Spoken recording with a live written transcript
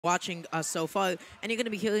watching us so far, and you're going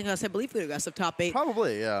to be hearing us, I believe, for the rest of top 8.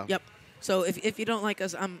 Probably, yeah. Yep. So if you don't like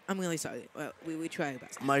us, I'm really sorry. We try our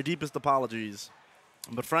best. My deepest apologies.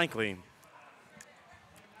 But frankly,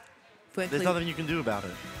 there's nothing you can do about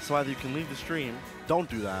it. So either you can leave the stream, don't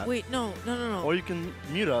do that. Wait, no. Or you can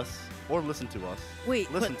mute us or listen to us.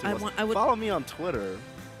 Wait, listen to us. I would follow me on Twitter.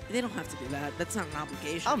 They don't have to do that. That's not an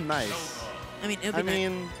obligation. I'm nice. I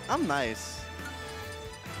mean, I'm nice.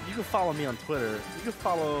 You can follow me on Twitter. You can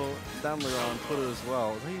follow Daimler on Twitter as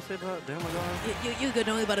well. Is that how you say that? Daimler? You're good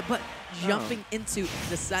knowing about it, but jumping into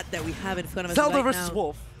the set that we have in front of us Zelda right versus now.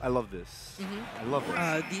 Wolf. I love this. I love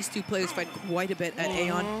this. These two players fight quite a bit at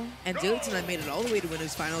AON, and ZeroTwoNone made it all the way to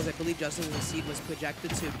winners finals. I believe Justin the seed was projected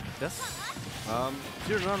to. Yes.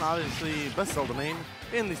 ZeroTwoNone, obviously, best Zelda main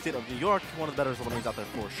in the state of New York. One of the better Zelda mains out there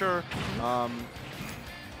for sure.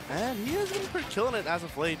 And he has been pretty killing it as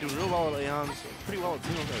of late, doing real well at AON, pretty well at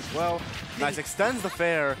Xenos as well. Nice, extends the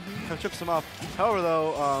fair, kind of trips him up. However,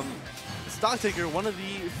 though, Stocktaker, one of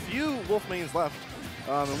the few Wolf mains left,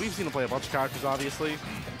 and we've seen him play a bunch of characters, obviously,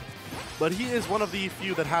 but he is one of the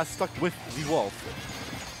few that has stuck with the Wolf.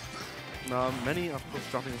 Many, of course,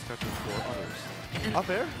 dropping his characters for others. And up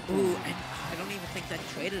air? Ooh, and I don't even think that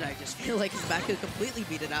he traded. I just feel like his back heel completely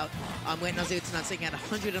beat it out. Right now, ZeroTwoNone sitting at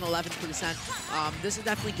 111%. This is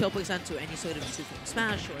definitely kill percent to any sort of two-frame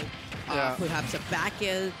smash or perhaps a back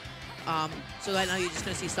heel. So right now, you're just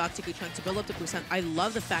going to see Stocktaker trying to build up the percent. I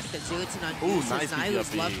love the fact that ZeroTwoNone used his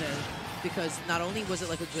Nyla's love there, because not only was it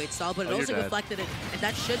like a great style, but it also reflected it, and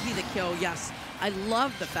that should be the kill, yes. I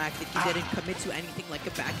love the fact that he didn't commit to anything like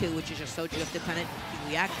a back heel, which is just so drift dependent. He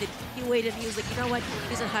reacted, he waited, he was like, you know what,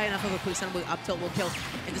 this isn't high enough of a percent, but up tilt will kill.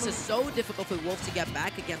 And this is so difficult for Wolf to get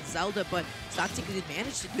back against Zelda, but Stocktaker did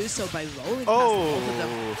manage to do so by rolling past both of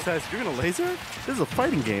them. Says, you're gonna laser? This is a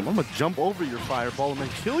fighting game. I'm gonna jump over your fireball and then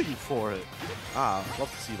kill you for it.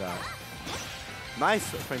 Love to see that. Nice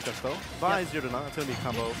frame test though. By ZeroTwoNone, it's gonna be a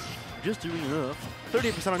combo. Just doing enough.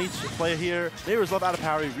 38% on each player here. Neighbors love out of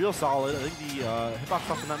parry, real solid. I think the hitbox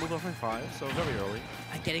off in that move on frame 5, so very early.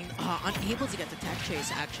 Getting unable to get the tech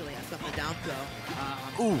chase actually from the down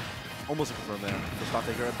throw. Ooh, almost a confirm there for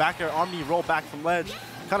Stocktaker. Back air on the roll back from ledge.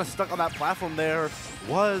 Kind of stuck on that platform there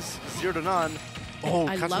was ZeroTwoNone. Oh,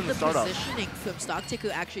 I love the positioning from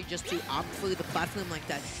Stocktaker actually just to opt for the platform like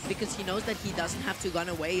that, because he knows that he doesn't have to run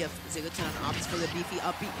away if ZeroTwoNone opts for the beefy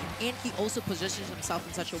up B, and he also positions himself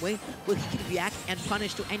in such a way where he can react and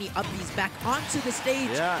punish to any up Bs back onto the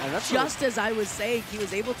stage. Yeah, and that's just as I was saying, he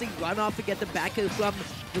was able to run off and get the back air from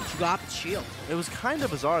the dropped shield. It was kind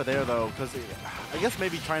of bizarre there though, because I guess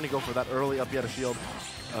maybe trying to go for that early up B out of shield.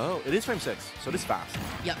 Oh, it is frame 6, so it is fast.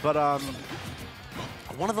 Yep. But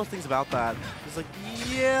one of those things about that is like,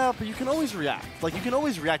 yeah, but you can always react. Like, you can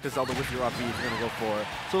always react to Zelda with your up B if you're going to go for it.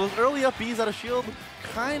 So those early up Bs out of shield,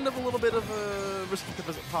 kind of a little bit of a risky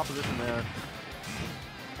proposition there.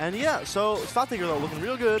 And yeah, so Stocktaker though looking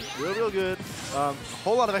real good, real good.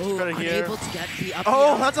 Whole lot of extra credit here. Unable to get the up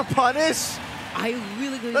Oh, that's a punish! I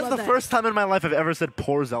really love that. That's the first time in my life I've ever said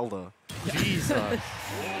poor Zelda. Jesus.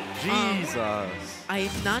 Jesus. I'm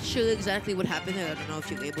not sure exactly what happened there. I don't know if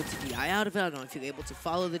you're able to DI out of it. I don't know if you're able to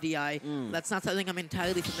follow the DI. That's not something I'm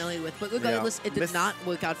entirely familiar with. But regardless, it did not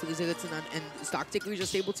work out for the ZeroTwoNone, and Stocktaker was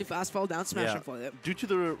just able to fast fall down smash him for it. Due to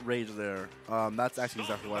the rage there, that's actually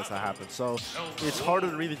exactly why that happened. So it's harder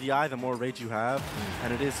to read the DI the more rage you have,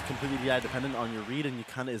 and it is completely DI dependent on your read, and it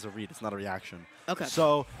kind of is a read. It's not a reaction. Okay.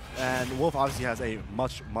 So, and Wolf obviously has a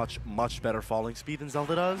much better falling speed than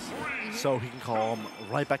Zelda does, so he can call him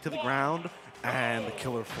right back to the ground. And the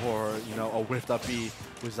killer for, you know, a whiffed up B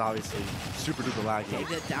was obviously super duper laggy.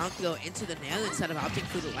 The down throw into the nail instead of opting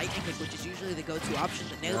for the lightning kick, which is usually the go-to option.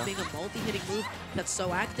 The nail being a multi-hitting move that's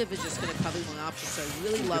so active is just going to cover more options. So I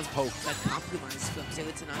really love that compromise from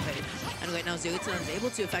ZeroTwoNone. And right now, ZeroTwoNone is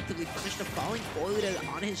able to effectively punish the falling forward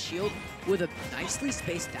on his shield with a nicely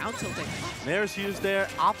spaced down tilting. Nair's used there,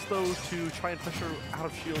 opts though to try and pressure out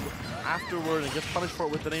of shield afterward and gets punished for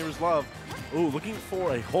it with the Neighbor's Love. Ooh, looking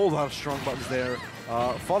for a whole lot of strong buttons there.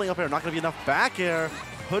 Falling up air, not going to be enough back air.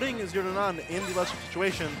 Putting ZeroTwoNone in the left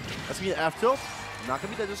situation. That's going to be an F tilt. Not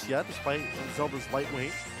going to be that just yet, despite Zelda's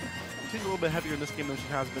lightweight. She's a little bit heavier in this game than she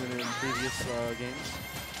has been in previous games.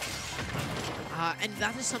 And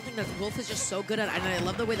that is something that Wolf is just so good at, and I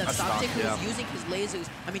love the way that Stocktaker was using his lasers.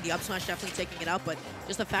 I mean, the up smash definitely taking it out, but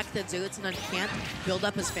just the fact that ZeroTwoNone can't build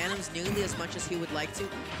up his Phantoms nearly as much as he would like to,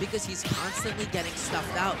 because he's constantly getting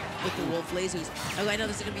stuffed out with the Wolf lasers. And I know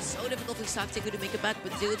this is going to be so difficult for Stocktaker to make it back,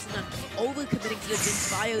 but ZeroTwoNone over-committing to the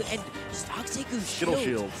Jinx Fire, and Stocktaker's Skittle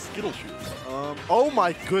Shield. Oh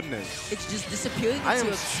my goodness. It's just disappearing into I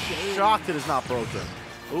am shocked it is not broken.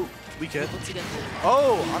 Ooh. weak hit. able to get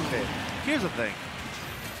Oh, okay. Here's the thing.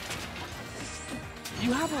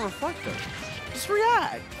 You have a reflector. Just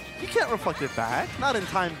react. You can't reflect it back. Not in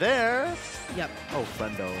time there. Yep. Oh,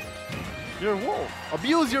 friendo. You're a wolf.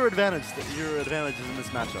 Abuse your advantages in this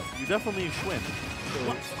matchup. You definitely win.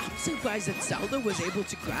 Well, I'm surprised that Zelda was able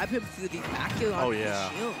to grab him through the back heel on the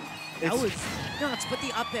shield. That was nuts, but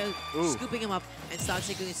the up air, scooping him up, and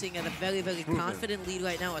Stocktaker is sitting at a very, very confident lead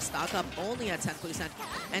right now. A stock up only at 10%.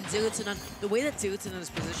 And ZeroTwoNone, the way that ZeroTwoNone is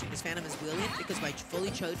positioning his Phantom is brilliant because by fully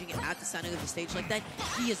charging it at the center of the stage like that,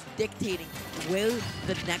 he is dictating where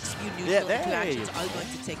the next few neutral interactions are going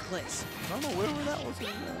to take place. I don't know where that was. He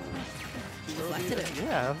reflected it.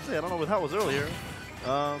 Yeah, I don't know what that was earlier.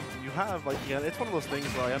 You have, like, it's one of those things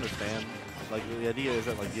where I understand. Like, the idea is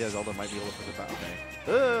that, like, Zelda might be able to put it back.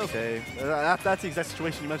 Okay. That's the exact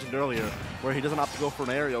situation you mentioned earlier, where he doesn't opt to go for an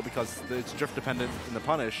aerial because it's drift dependent in the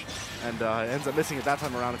punish, and ends up missing it that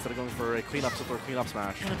time around instead of going for a clean up or a clean up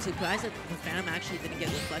smash. And I'm surprised that the Phantom actually didn't get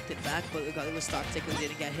reflected back, but regardless, Stocktaker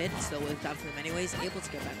didn't get hit, still worked out for them anyways, able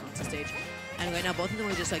to get back onto stage. And right now, both of them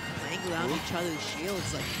are just, like, playing around each other's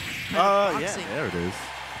shields, like, kind of boxing. Yeah, there it is.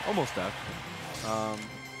 Almost death.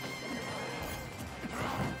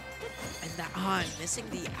 And that, missing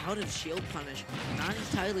the out of shield punish. Not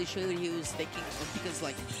entirely sure what he was thinking because,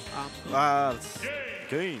 like,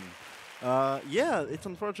 game. Yeah, it's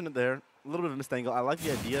unfortunate there. A little bit of a missed angle. I like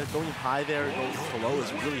the idea. Going high there, going to low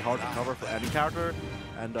is really hard to cover for any character.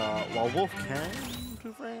 And while Wolf can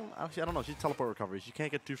 2-frame, actually, I don't know. She's teleport recovery. She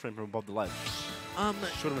can't get 2-frame from above the ledge.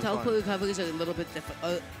 Teleport recoveries are a little bit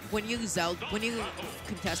difficult. When you're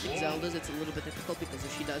contesting Zeldas, it's a little bit difficult because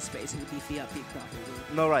if she does space, it would be VIP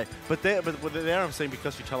probably. No, right. But there I'm saying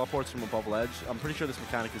because she teleports from above ledge, I'm pretty sure this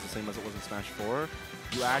mechanic is the same as it was in Smash 4.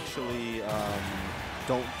 You actually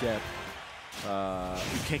don't get,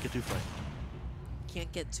 you can't get 2-frame.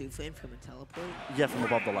 Can't get 2-frame from a teleport? Yeah, from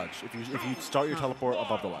above the ledge. If you start your teleport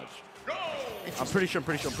above the ledge. I'm pretty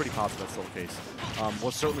positive that's still the case.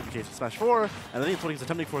 Was certainly the case in Smash 4, and then that's what he's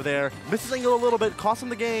attempting for there. Misses angle a little bit, cost him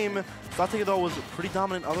the game. Stocktaker, though, was pretty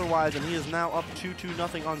dominant otherwise, and he is now up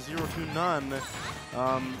 2-0 on ZeroTwoNone.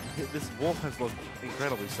 This Wolf has looked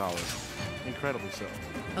incredibly solid. Incredibly so.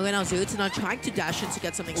 Okay, now ZeroTwoNone trying to dash in to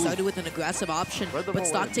get something started with an aggressive option, but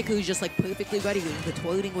Stocktaker is just like perfectly ready,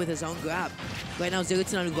 toiling with his own grab. Right now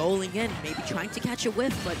ZeroTwoNone rolling in, maybe trying to catch a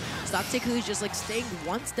whiff, but Stocktaker is just like staying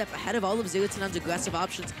one step ahead of all of ZeroTwoNone's aggressive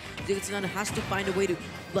options. ZeroTwoNone has to find a way to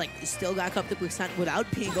like still rack up the percent without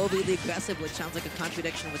being overly aggressive, which sounds like a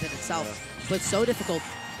contradiction within itself, but so difficult.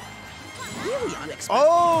 Really unexpected.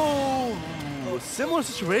 Oh! Similar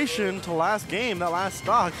situation to last game, that last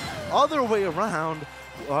stock. Other way around,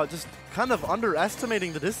 just kind of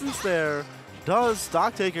underestimating the distance there does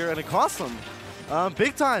Stocktaker, and it costs him.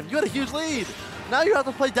 Big time. You had a huge lead. Now you have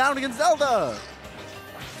to play down against Zelda.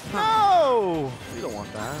 No! You don't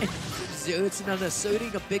want that. ZeroTwoNone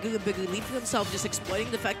asserting a bigger and bigger lead for himself, just exploiting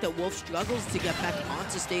the fact that Wolf struggles to get back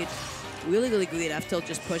onto stage. Really, really great F-tilt,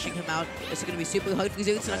 just pushing him out. It's going to be super hard for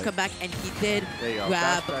ZeroTwoNone to come back, and he did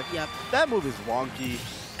grab. Yep. That move is wonky.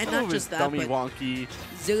 And not just that, dummy but wonky.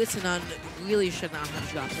 ZeroTwoNone really should not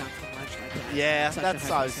have dropped down from ledge like that. Yeah,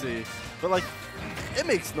 that's obviously. But like, it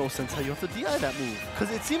makes no sense how you have to DI that move.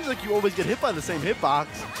 Because it seems like you always get hit by the same hitbox,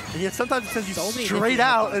 and yet sometimes it sends you straight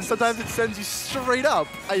out, and sometimes it sends you straight up.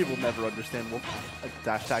 I will never understand Wolf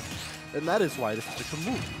dash attack. And that is why this is such a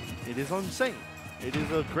move. It is insane. It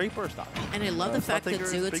is a great burst op. And I love the fact that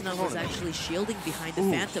ZeroTwoNone was actually shielding behind the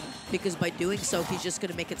Phantom, because by doing so, he's just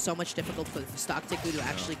going to make it so much difficult for Stocktaker to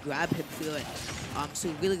actually grab him through it.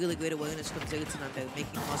 So really, really great awareness from ZeroTwoNone there,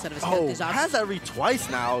 making the most out of his character's options. Has that read twice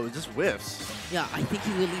now, it just whiffs. Yeah, I think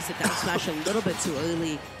he released the down smash a little bit too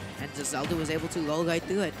early, and Zelda was able to roll right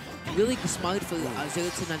through it. Really smart for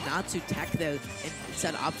ZeroTwoNone not to tech there and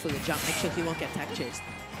set up for the jump, make sure he won't get tech chased.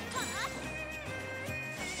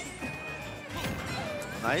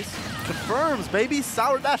 Nice. Confirms, baby.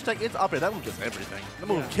 Sour dash attack. It's up here. That move does everything. That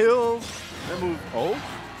move kills. That move. Oh,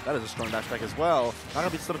 that is a strong dash attack as well. Not going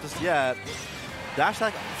to be stood up just yet. Dash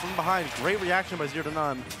attack from behind. Great reaction by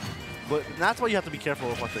ZeroTwoNone. But that's why you have to be careful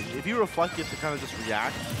with reflecting. If you reflect, you have to kind of just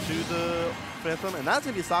react to the Phantom. And that's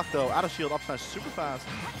going to be a stock, though. Out of shield, up smash super fast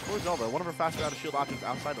for Zelda. One of her faster out of shield options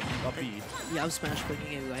outside of up B. Yeah, up smash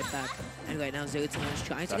bringing it right back. And right now, ZeroTwoNone is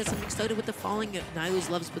trying to get something started with the falling Nairu's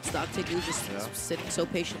loves, but Stocktaker is just sitting so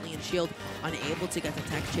patiently in shield, unable to get the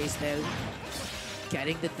tech chase there.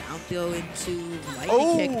 Getting the down throw into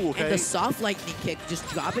lightning kick, and the soft lightning kick, just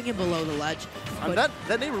dropping him below the ledge. That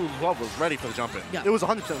Nairu's love was ready for the jump in. Yeah. It was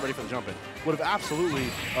 100% ready for the jump in. Would have absolutely.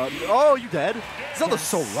 Oh, you dead? Zelda's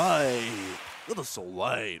so right. It was so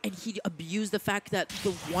light. And he abused the fact that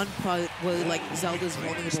the one part where like Zelda's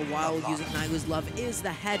vulnerable while using Nairu's Love is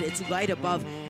the head. It's right above.